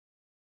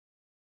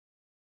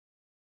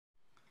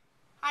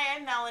Hi,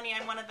 I'm Melanie.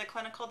 I'm one of the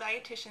clinical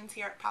dietitians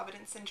here at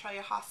Providence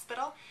Centralia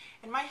Hospital,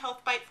 and my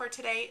health bite for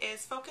today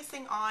is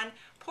focusing on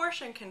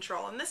portion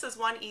control. And this is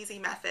one easy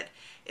method,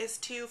 is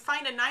to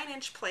find a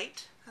 9-inch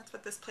plate. That's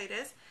what this plate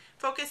is.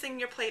 Focusing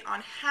your plate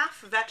on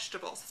half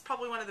vegetables. It's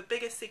probably one of the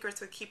biggest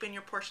secrets with keeping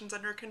your portions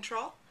under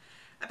control.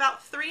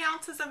 About 3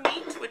 ounces of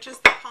meat, which is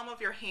the palm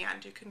of your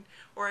hand,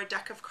 or a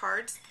deck of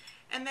cards,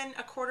 and then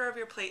a quarter of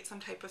your plate, some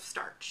type of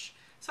starch.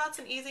 So that's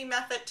an easy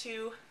method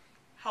to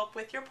help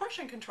with your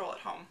portion control at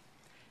home.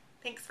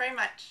 Thanks very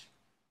much.